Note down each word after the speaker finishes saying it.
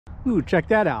Ooh, check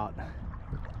that out.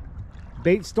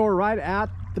 Bait store right at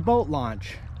the boat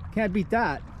launch. Can't beat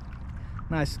that.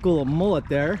 Nice little mullet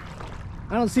there.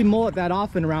 I don't see mullet that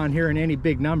often around here in any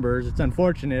big numbers. It's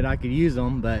unfortunate. I could use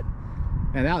them, but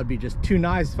man, that would be just too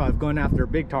nice if I was going after a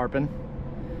big tarpon.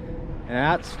 And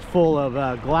that's full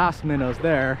of glass minnows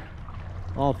there,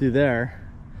 all through there.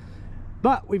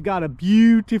 But we've got a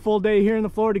beautiful day here in the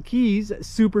Florida Keys.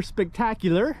 Super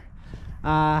spectacular.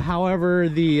 However,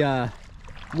 the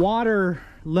water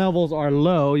levels are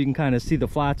low. You can kind of see the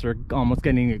flats are almost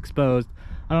getting exposed.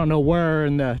 I don't know where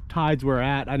in the tides we're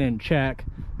at. I didn't check.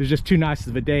 It was just too nice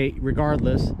of a day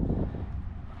regardless.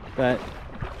 But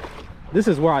this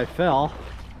is where I fell.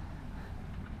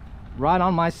 Right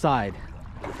on my side.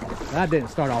 That didn't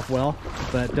start off well,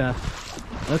 but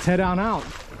let's head on out.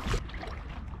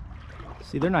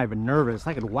 See, they're not even nervous.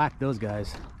 I could whack those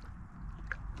guys.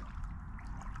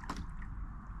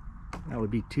 That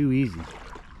would be too easy.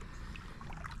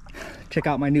 Check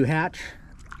out my new hatch.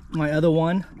 My other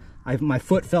one, my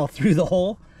foot fell through the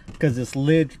hole because this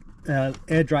lid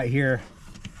edge right here,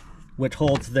 which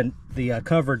holds the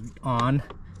cover on,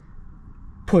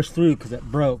 pushed through because it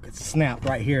broke. It snapped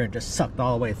right here and just sucked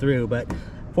all the way through. But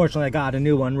fortunately, I got a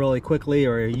new one really quickly,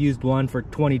 or a used one for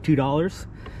 $22.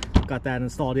 Got that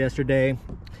installed yesterday.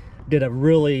 Did a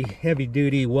really heavy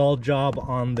duty weld job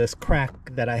on this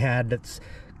crack that I had that's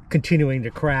continuing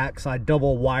to crack. So I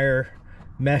double wire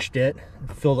meshed it,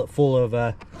 filled it full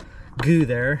of goo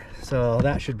there. So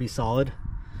that should be solid.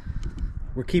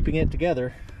 We're keeping it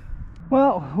together.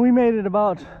 Well, we made it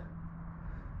about,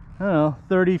 I don't know,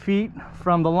 30 feet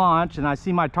from the launch, and I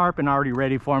see my tarpon already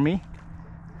ready for me.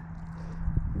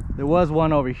 There was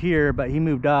one over here, but he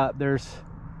moved up. There's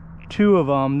two of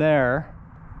them there.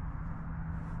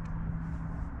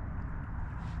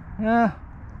 Yeah,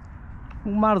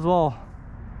 we might as well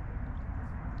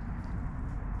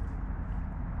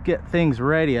get things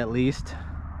ready at least.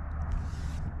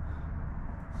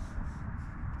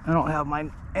 I don't have my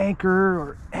anchor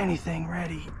or anything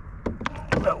ready,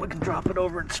 but we can drop it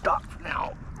over and stop for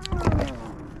now.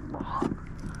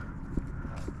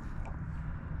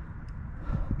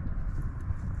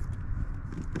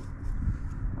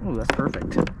 Oh, that's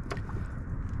perfect.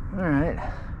 All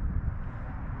right,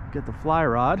 get the fly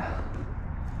rod.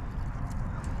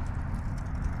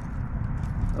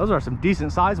 Those are some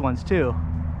decent sized ones too.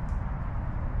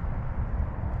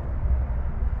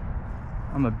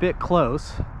 I'm a bit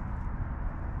close.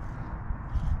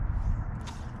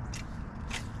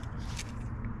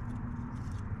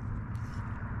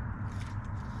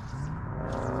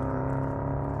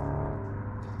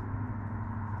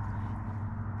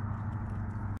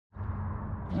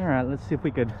 All right, let's see if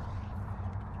we could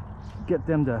get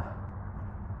them to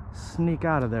sneak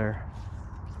out of there.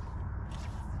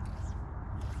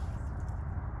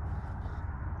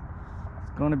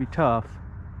 It's going to be tough.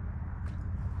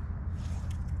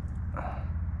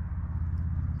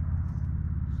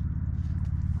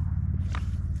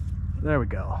 There we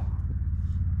go.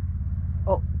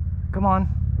 Oh, come on.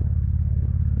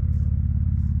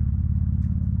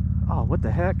 Oh, what the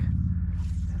heck?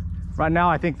 Right now,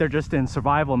 I think they're just in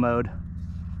survival mode.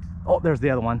 Oh, there's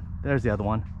the other one. There's the other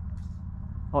one.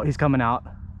 Oh, he's coming out.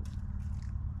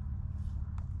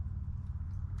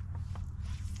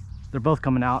 They're both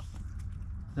coming out.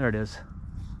 There it is.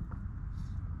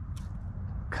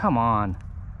 Come on.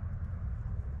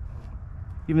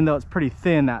 Even though it's pretty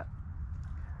thin, that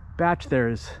batch there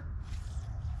is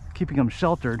keeping them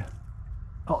sheltered.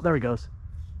 Oh, there he goes.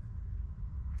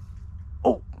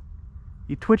 Oh,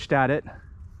 he twitched at it.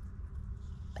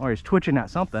 Or he's twitching at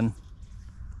something.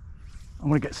 I'm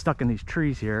gonna get stuck in these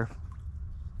trees here.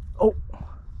 Oh,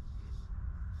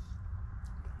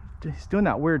 he's doing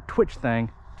that weird twitch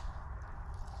thing.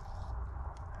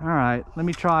 All right, let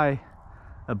me try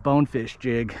a bonefish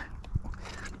jig,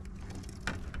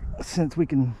 since we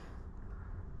can.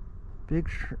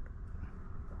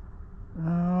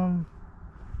 All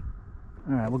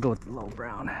right, we'll go with the low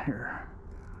brown here.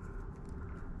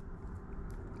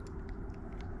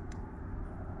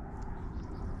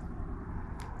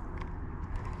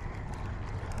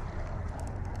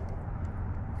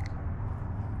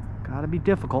 Gotta be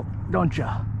difficult, don't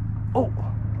ya? Oh,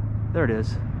 there it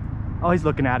is. Oh, he's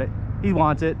looking at it. He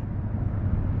wants it.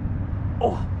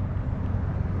 Oh,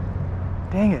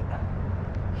 dang it.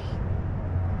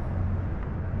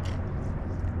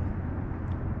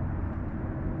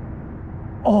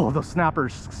 Oh, the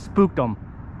snappers spooked him.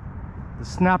 The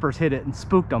snappers hit it and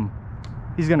spooked him.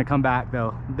 He's gonna come back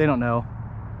though. They don't know.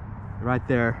 Right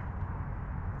there.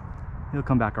 He'll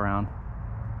come back around.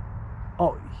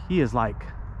 Oh, he is like,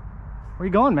 where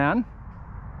you going, man?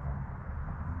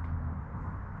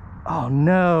 Oh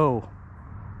no.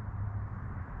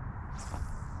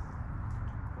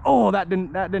 Oh, that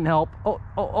didn't help.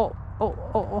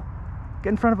 Oh. Get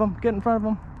in front of him, get in front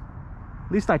of him.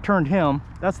 At least I turned him.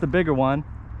 That's the bigger one.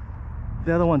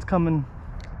 The other one's going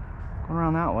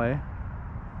around that way.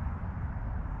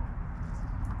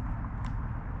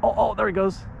 Oh, there he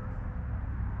goes.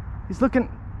 He's looking.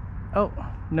 Oh,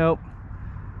 nope.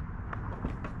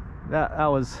 That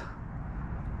was.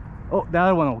 Oh, the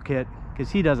other one will hit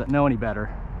because he doesn't know any better.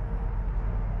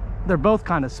 They're both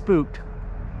kind of spooked.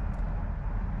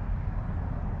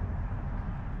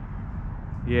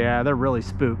 Yeah, they're really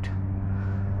spooked.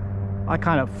 I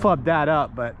kind of fubbed that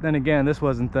up, but then again, this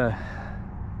wasn't the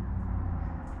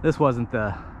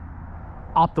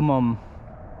optimum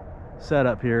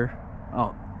setup here.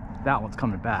 Oh, that one's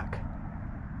coming back.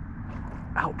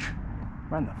 Ouch,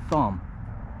 right in the thumb.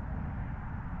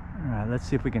 All right, let's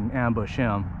see if we can ambush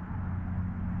him.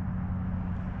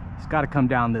 He's got to come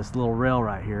down this little rail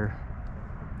right here.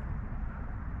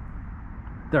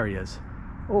 There he is.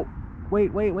 Oh,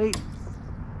 wait.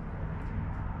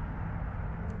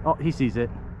 Oh, he sees it.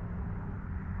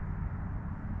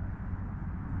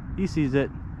 He sees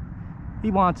it. He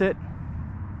wants it.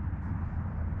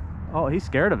 Oh, he's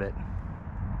scared of it.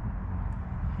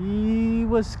 He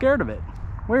was scared of it.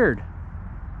 Weird.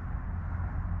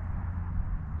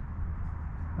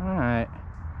 All right.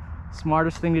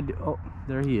 Smartest thing to do. Oh,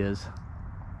 there he is.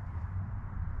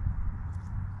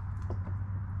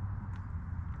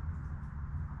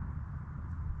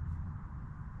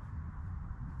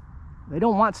 They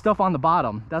don't want stuff on the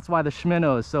bottom. That's why the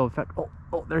Shimano is so effective.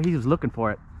 Oh, there he was looking for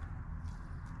it.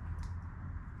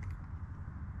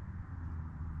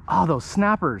 Oh, those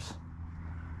snappers.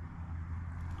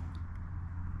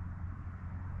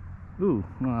 Ooh,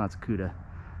 no, that's Cuda.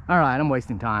 All right, I'm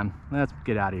wasting time. Let's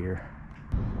get out of here.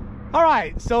 All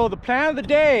right, so the plan of the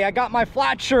day, I got my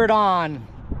flat shirt on.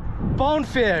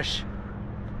 Bonefish.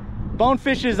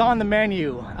 Bonefish is on the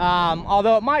menu.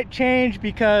 Although it might change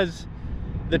because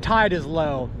the tide is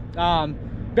low.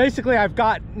 Basically, I've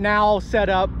got now set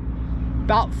up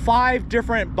about 5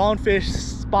 different bonefish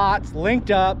spots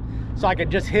linked up so I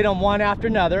can just hit them one after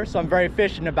another. So I'm very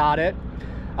efficient about it.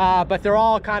 But they're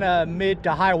all kind of mid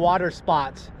to high water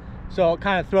spots. So it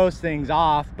kind of throws things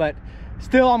off. But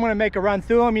still, I'm going to make a run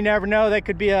through them. You never know. They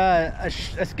could be a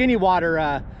skinny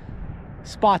water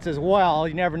spots as well.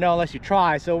 You never know unless you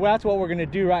try. So that's what we're going to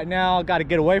do right now. Got to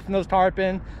get away from those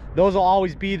tarpon. Those will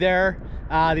always be there.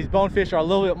 These bonefish are a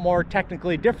little bit more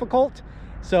technically difficult,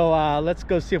 so let's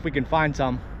go see if we can find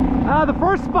some. The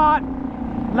first spot,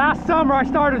 last summer I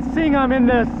started seeing them in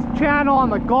this channel on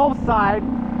the Gulf side.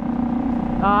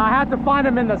 I had to find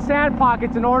them in the sand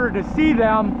pockets in order to see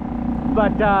them,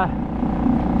 but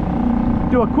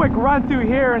do a quick run through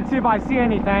here and see if I see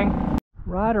anything.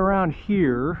 Right around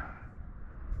here,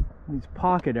 these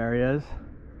pocket areas,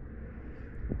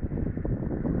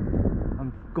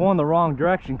 going the wrong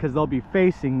direction because they'll be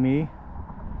facing me.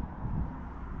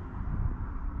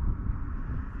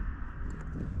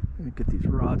 Let me get these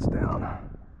rods down.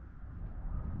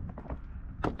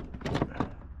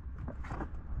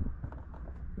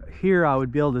 Here I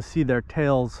would be able to see their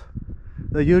tails.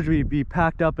 They'll usually be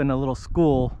packed up in a little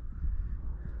school.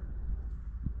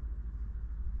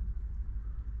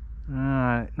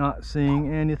 Alright, not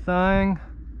seeing anything.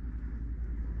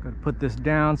 Gotta put this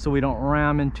down so we don't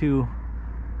ram into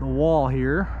the wall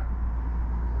here.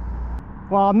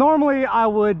 Well, normally I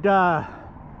would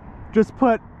just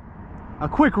put a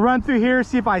quick run through here,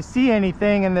 see if I see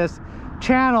anything in this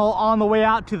channel on the way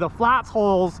out to the flats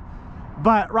holes,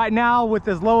 but right now with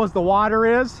as low as the water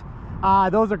is,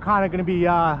 those are kind of going to be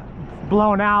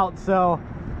blown out. So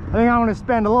I think I'm going to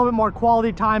spend a little bit more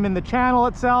quality time in the channel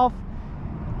itself,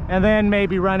 and then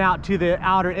maybe run out to the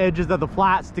outer edges of the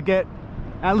flats to get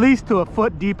at least to a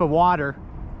foot deep of water.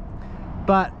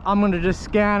 But I'm going to just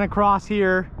scan across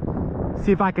here,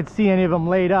 see if I can see any of them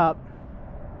laid up,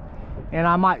 and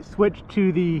I might switch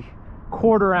to the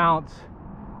 1/4 ounce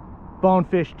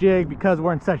bonefish jig because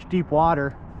we're in such deep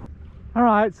water. All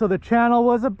right, so the channel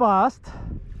was a bust,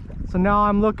 so now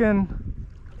I'm looking,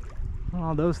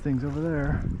 oh, those things over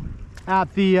there,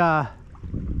 at the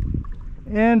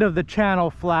end of the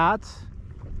channel flats,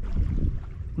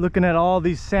 looking at all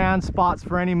these sand spots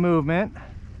for any movement.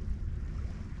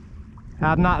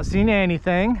 Have not seen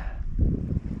anything,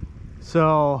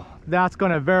 so that's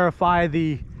going to verify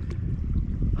the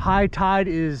high tide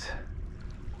is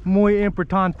muy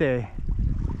importante.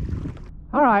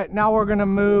 All right, now we're going to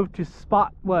move to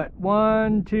spot, what,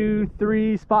 1, 2,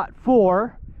 3, spot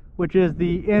 4, which is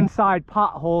the inside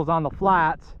potholes on the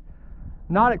flats.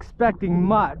 Not expecting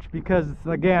much because,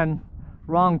 again,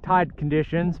 wrong tide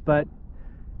conditions, but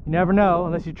you never know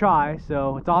unless you try,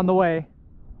 so it's on the way.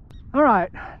 All right,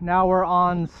 now we're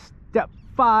on step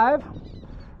 5,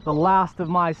 the last of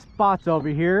my spots over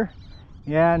here.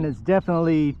 Yeah, and it's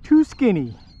definitely too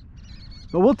skinny,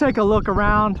 but we'll take a look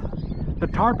around. The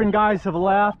tarpon guys have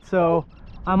left, so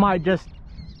I might just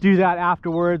do that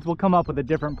afterwards. We'll come up with a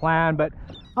different plan, but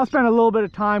I'll spend a little bit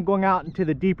of time going out into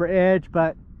the deeper edge,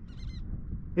 but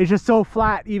it's just so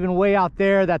flat even way out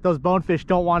there that those bonefish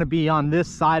don't want to be on this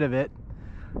side of it.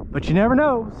 But you never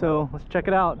know, so let's check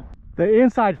it out. The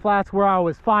inside flats where I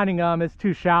was finding them is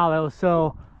too shallow,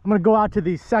 so I'm gonna go out to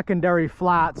these secondary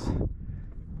flats,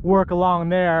 work along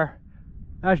there.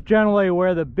 That's generally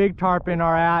where the big tarpon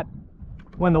are at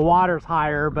when the water's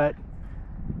higher, but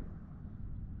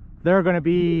they're gonna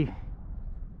be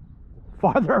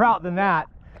farther out than that.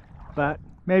 But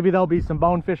maybe there'll be some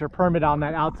bonefish or permit on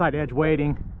that outside edge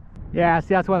waiting. Yeah,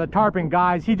 see, that's one of the tarpon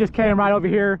guys. He just came right over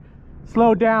here,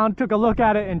 slowed down, took a look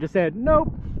at it, and just said,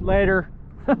 nope, later.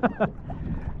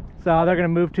 So they're gonna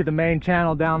move to the main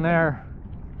channel down there.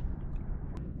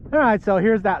 All right, so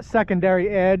here's that secondary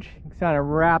edge. It kind of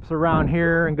wraps around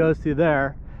here and goes through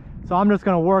there. So I'm just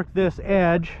gonna work this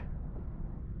edge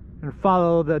and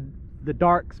follow the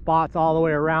dark spots all the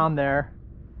way around there.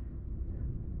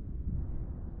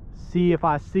 See if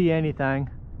I see anything.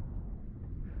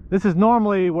 This is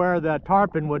normally where the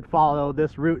tarpon would follow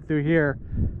this route through here,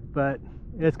 but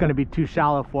it's going to be too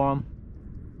shallow for them.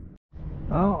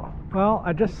 Oh, well,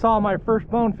 I just saw my first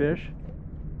bonefish.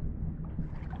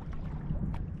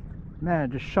 Man,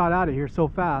 it just shot out of here so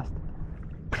fast.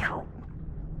 All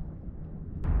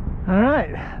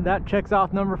right, that checks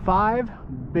off number 5.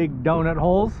 Big donut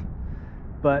holes,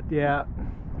 but yeah,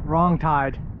 wrong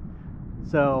tide.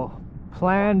 So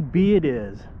plan B it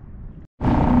is.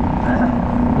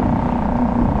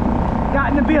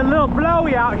 Gotten to be a little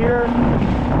blowy out here.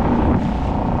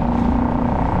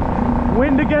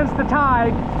 Wind against the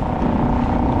tide.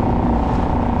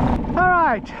 All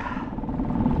right,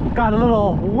 got a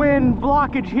little wind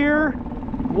blockage here.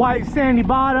 White sandy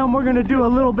bottom. We're gonna do a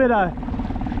little bit of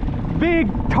big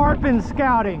tarpon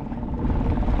scouting.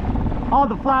 All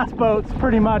the flats boats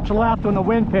pretty much left when the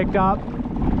wind picked up.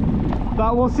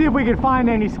 But we'll see if we can find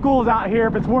any schools out here,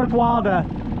 if it's worthwhile to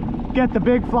get the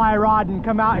big fly rod and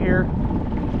come out here.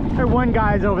 There one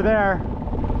guy's over there.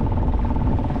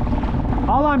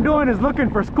 All I'm doing is looking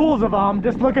for schools of them,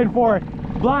 just looking for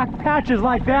black patches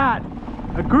like that.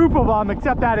 A group of them,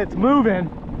 except that it's moving.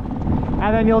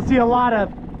 And then you'll see a lot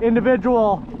of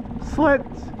individual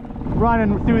slits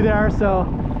running through there, so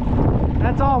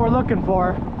that's all we're looking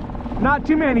for. Not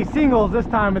too many singles this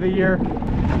time of the year.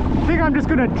 I think I'm just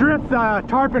gonna drift the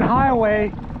Tarpon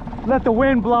highway, let the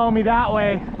wind blow me that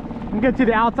way, and get to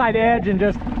the outside edge and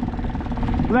just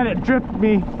let it drift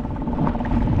me.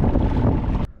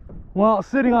 Well,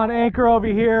 sitting on anchor over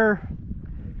here,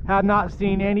 have not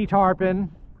seen any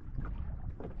tarpon.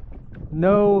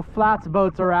 No flats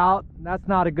boats are out. That's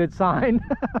not a good sign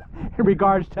in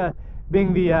regards to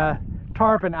being the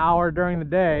tarpon hour during the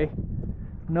day.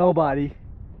 Nobody,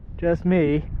 just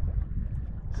me.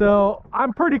 So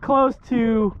I'm pretty close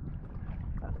to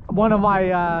one of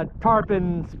my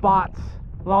tarpon spots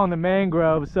along the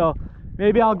mangrove, so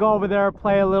maybe I'll go over there,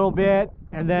 play a little bit,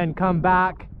 and then come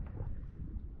back,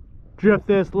 drift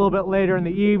this a little bit later in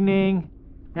the evening,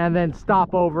 and then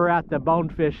stop over at the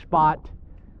bonefish spot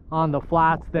on the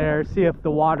flats there, see if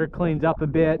the water cleans up a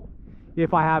bit,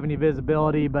 if I have any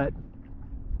visibility, but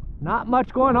not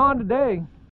much going on today.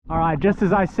 All right, just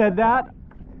as I said that,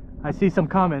 I see some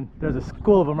coming. There's a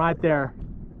school of them right there.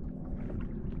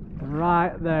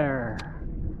 Right there.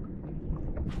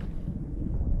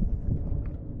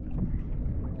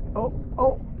 Oh,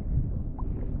 oh,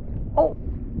 oh,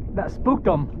 that spooked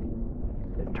them.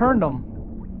 It turned them.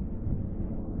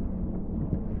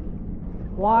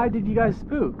 Why did you guys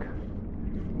spook?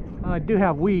 I do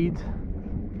have weeds.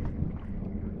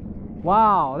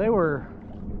 Wow, they were...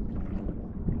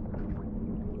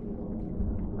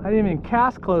 I didn't even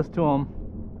cast close to them,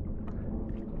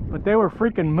 but they were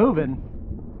freaking moving.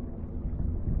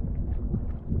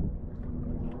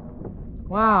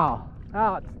 Wow,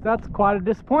 that's quite a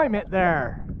disappointment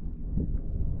there.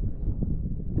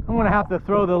 I'm gonna have to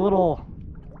throw the little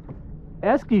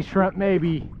Esky shrimp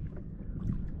maybe.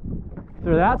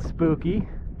 They're that spooky.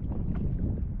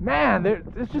 Man,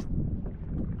 it's just,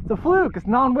 it's a fluke. It's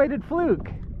non-weighted fluke.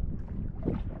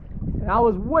 And I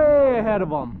was way ahead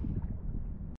of them.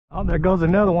 Oh, there goes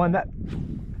another one that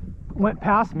went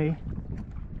past me.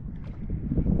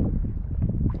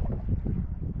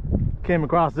 Came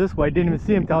across this way, didn't even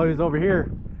see him till he was over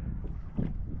here.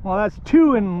 Well, that's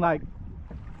 2 in like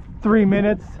 3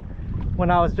 minutes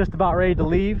when I was just about ready to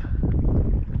leave.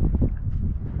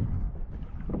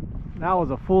 That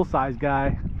was a full-size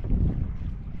guy.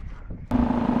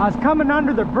 I was coming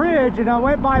under the bridge and I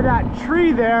went by that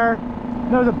tree there.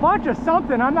 There was a bunch of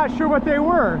something, I'm not sure what they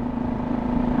were.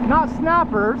 Not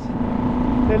snappers.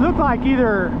 They look like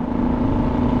either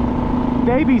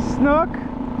baby snook,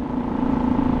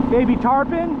 baby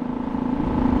tarpon.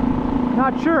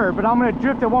 Not sure, but I'm gonna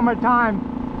drift it one more time,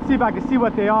 see if I can see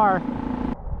what they are.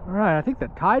 All right, I think the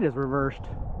tide is reversed.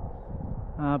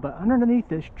 But underneath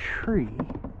this tree,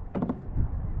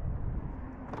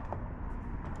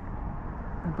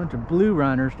 a bunch of blue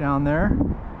runners down there.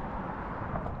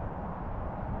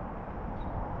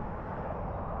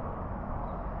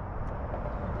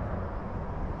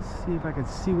 Let's see if I can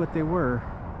see what they were.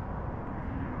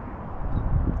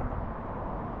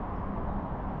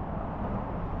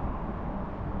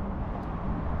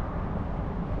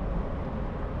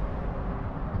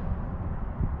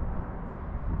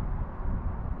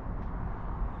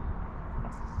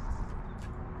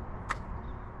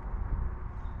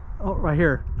 Oh, right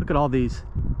here. Look at all these.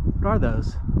 What are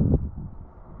those?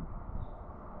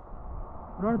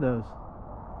 What are those?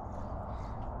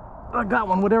 I got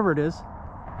one, whatever it is.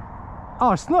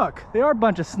 Oh, snook. They are a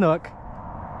bunch of snook.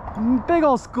 Big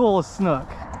old school of snook.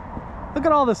 Look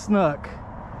at all the snook.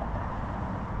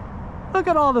 Look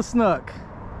at all the snook.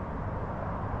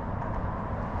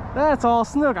 That's all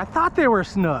snook. I thought they were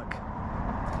snook.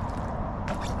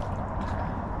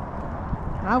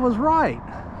 I was right.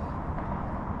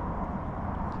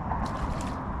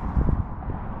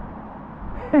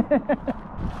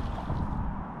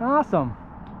 Awesome.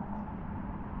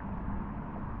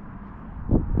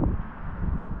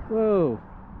 Whoa.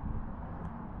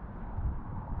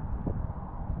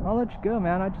 I'll let you go,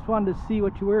 man. I just wanted to see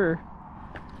what you were.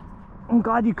 I'm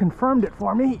glad you confirmed it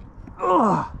for me.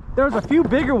 Ugh. There was a few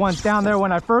bigger ones down there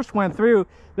when I first went through.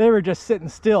 They were just sitting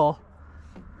still.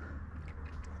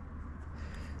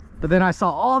 But then I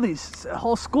saw all these, a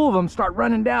whole school of them start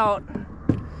running down.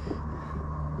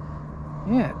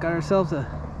 Yeah, got ourselves a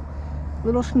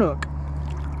little snook.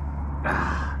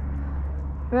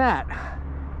 That.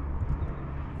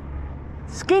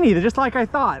 Skinny, just like I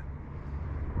thought.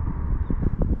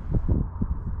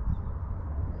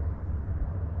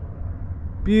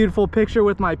 Beautiful picture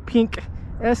with my pink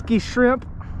Esky shrimp.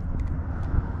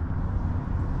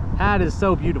 That is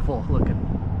so beautiful looking.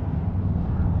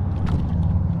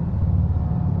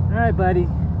 All right, buddy.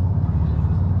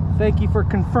 Thank you for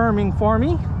confirming for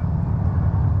me.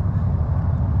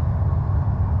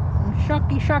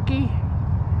 Shucky, shucky.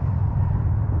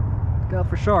 Go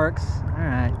for sharks. All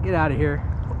right, get out of here.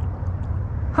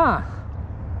 Huh.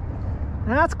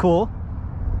 That's cool.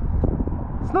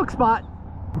 Snook spot.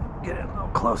 Get it a little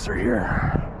closer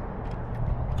here.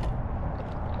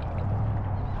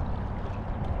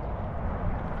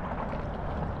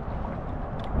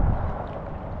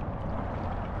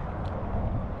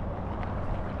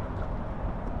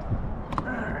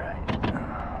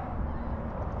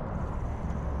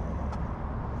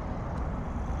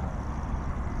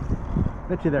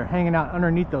 Bet you they're hanging out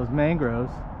underneath those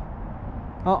mangroves.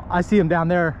 Oh, I see them down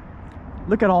there.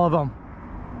 Look at all of them.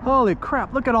 Holy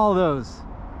crap, look at all of those.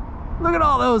 Look at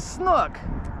all those snook.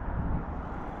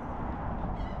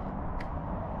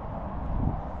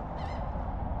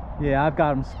 Yeah, I've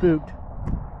got them spooked.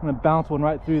 I'm gonna bounce one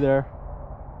right through there.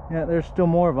 Yeah, there's still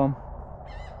more of them.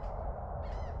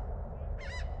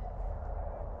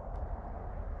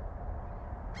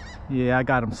 Yeah, I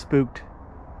got them spooked.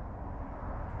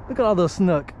 Look at all those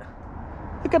snook.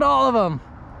 Look at all of them.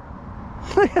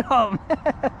 Look at them.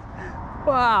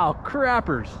 Wow,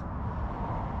 crappers.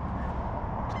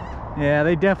 Yeah,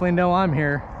 they definitely know I'm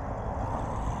here.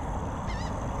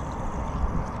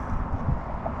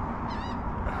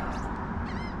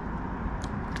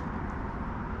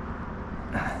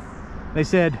 They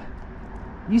said,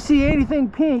 you see anything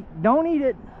pink, don't eat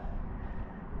it.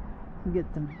 You get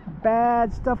some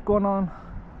bad stuff going on.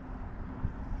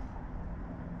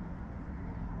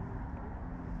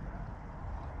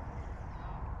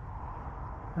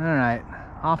 All right,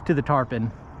 off to the tarpon.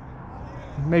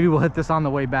 Maybe we'll hit this on the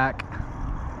way back.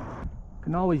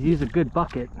 Can always use a good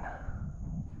bucket,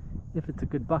 if it's a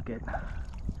good bucket.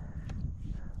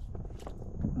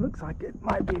 Looks like it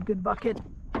might be a good bucket.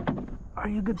 Are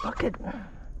you a good bucket?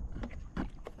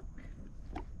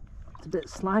 It's a bit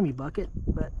slimy bucket,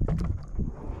 but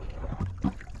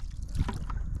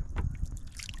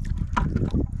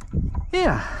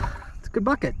yeah, it's a good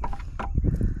bucket.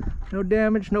 No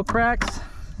damage, no cracks,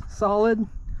 solid.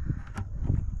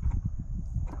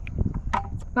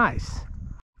 Nice.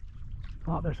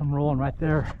 Oh, there's some rolling right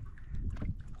there.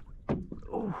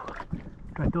 Oh,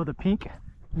 do I throw the pink?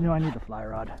 No, I need the fly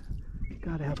rod.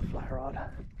 Gotta have a fly rod.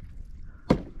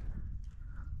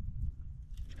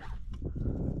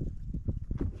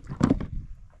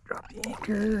 Drop the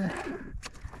anchor.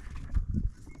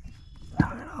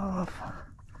 Knock it off.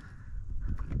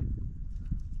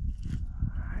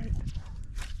 Alright.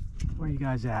 Where are you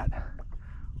guys at?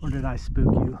 Or did I spook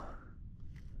you?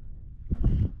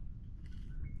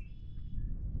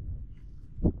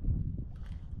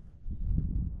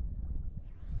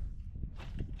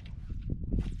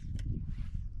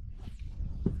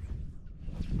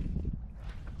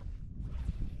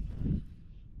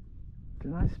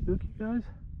 Did I spook you guys?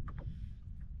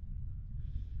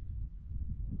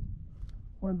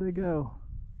 Where'd they go?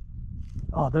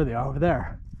 Oh, there they are, over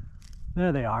there.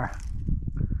 There they are.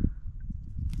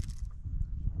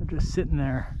 They're just sitting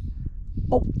there.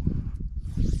 Oh!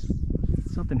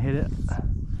 Something hit it.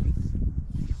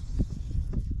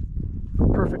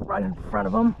 Perfect, right in front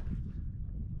of them.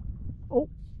 Oh!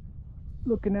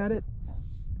 Looking at it.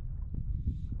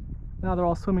 Now they're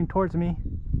all swimming towards me.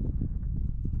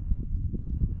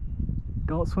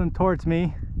 Don't swim towards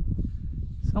me.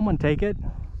 Someone take it.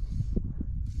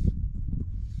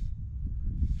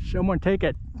 Someone take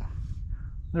it.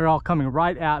 They're all coming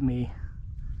right at me.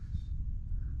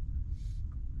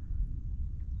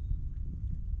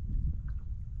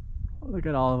 Look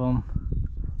at all of them.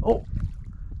 Oh,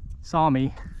 saw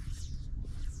me.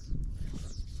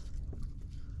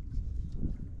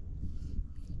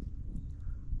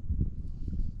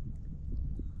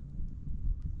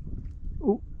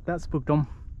 Oh, that spooked them.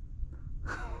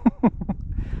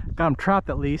 Got them trapped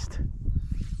at least.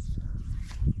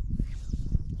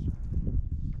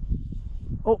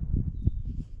 Oh,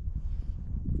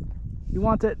 he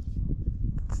wants it.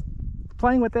 It's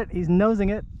playing with it. He's nosing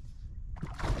it.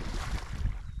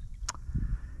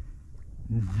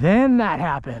 Then that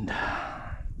happened.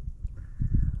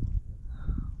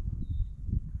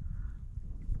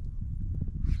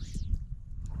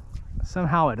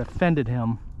 Somehow it offended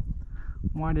him.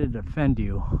 Why did it offend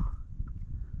you?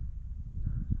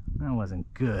 That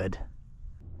wasn't good.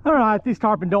 All right, these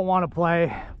tarpon don't want to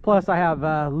play. Plus I have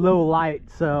low light,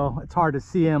 so it's hard to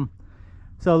see them.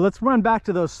 So let's run back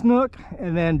to those snook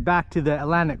and then back to the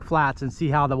Atlantic flats and see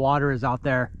how the water is out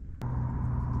there.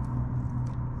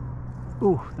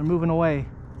 Ooh, they're moving away.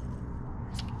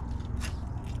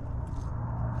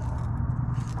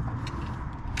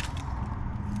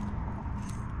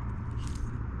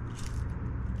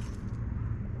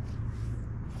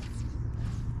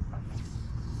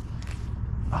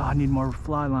 Oh, I need more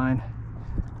fly line.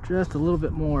 Just a little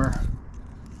bit more.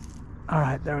 All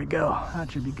right, there we go.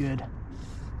 That should be good.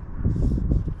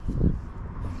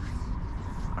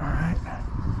 All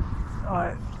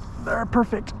right, they're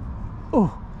perfect.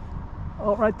 Oh.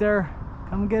 Oh, right there.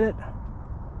 Come get it.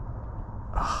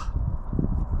 Oh.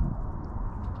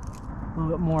 A little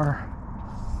bit more.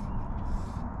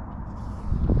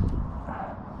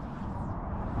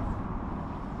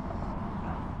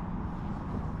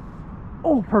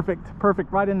 Oh, perfect.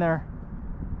 Perfect. Right in there.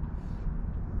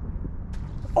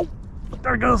 Oh,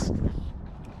 there it goes.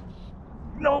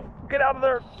 No, get out of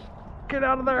there. Get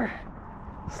out of there.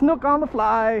 Snook on the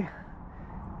fly.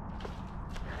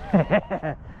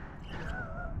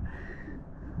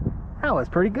 That was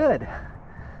pretty good.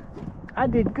 I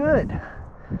did good.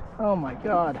 Oh my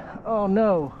God. Oh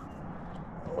no.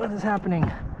 What is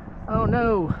happening? Oh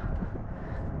no.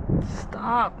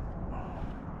 Stop.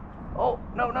 Oh,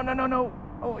 no, no, no, no, no.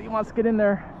 Oh, he wants to get in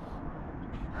there.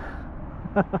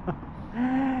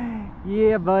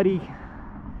 Yeah, buddy.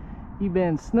 You've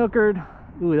been snookered.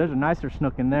 Ooh, there's a nicer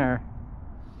snook in there.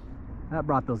 That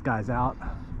brought those guys out.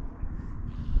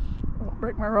 Oh,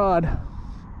 break my rod.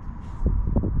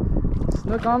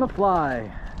 Snook on the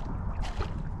fly.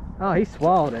 Oh, he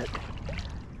swallowed it.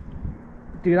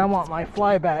 Dude, I want my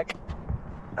fly back.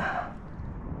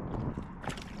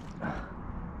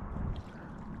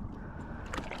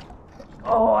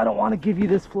 Oh, I don't want to give you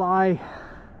this fly.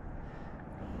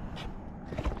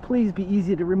 Please be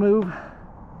easy to remove.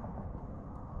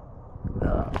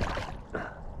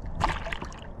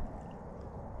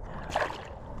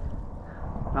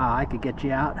 I could get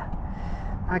you out.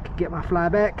 I could get my fly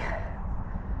back.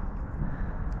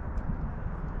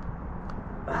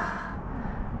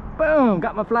 Boom,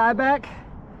 got my fly back.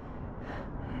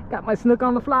 Got my snook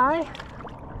on the fly.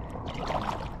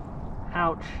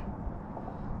 Ouch.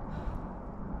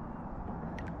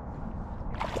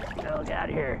 Oh, get out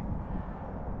of here.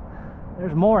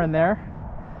 There's more in there.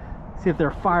 See if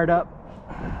they're fired up.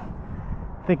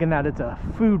 Thinking that it's a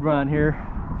food run here.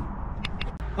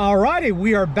 Alrighty,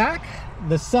 we are back.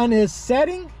 The sun is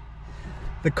setting.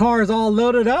 The car is all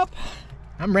loaded up.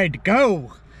 I'm ready to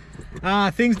go.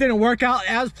 Things didn't work out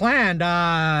as planned.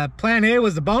 Plan A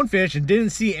was the bonefish and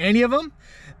didn't see any of them.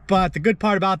 But the good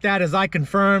part about that is I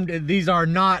confirmed these are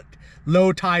not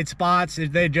low tide spots.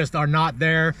 They just are not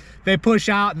there. They push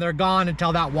out and they're gone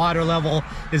until that water level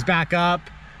is back up.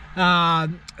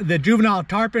 The juvenile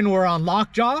tarpon were on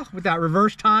lockjaw with that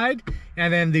reverse tide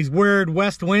and then these weird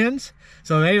west winds,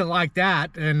 so they didn't like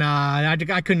that, and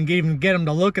I couldn't even get them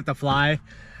to look at the fly.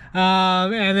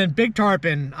 And then big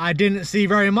tarpon, I didn't see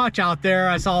very much out there.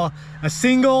 I saw a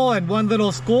single and one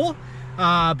little school,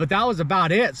 but that was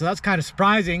about it, so that's kind of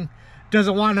surprising.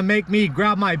 Doesn't want to make me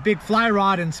grab my big fly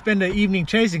rod and spend an evening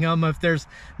chasing them if there's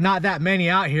not that many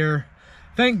out here.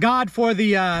 Thank God for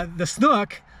the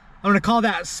snook. I'm gonna call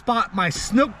that spot my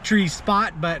snook tree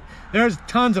spot, but there's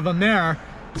tons of them there,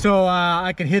 so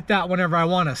I can hit that whenever I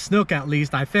want a snook, at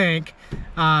least I think.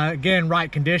 Again,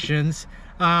 right conditions.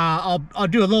 I'll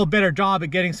do a little better job at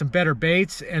getting some better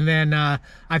baits, and then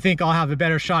I think I'll have a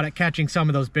better shot at catching some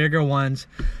of those bigger ones.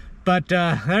 But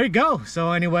there you go.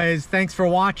 So anyways, thanks for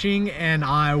watching, and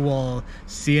I will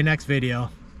see you next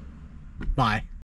video. Bye.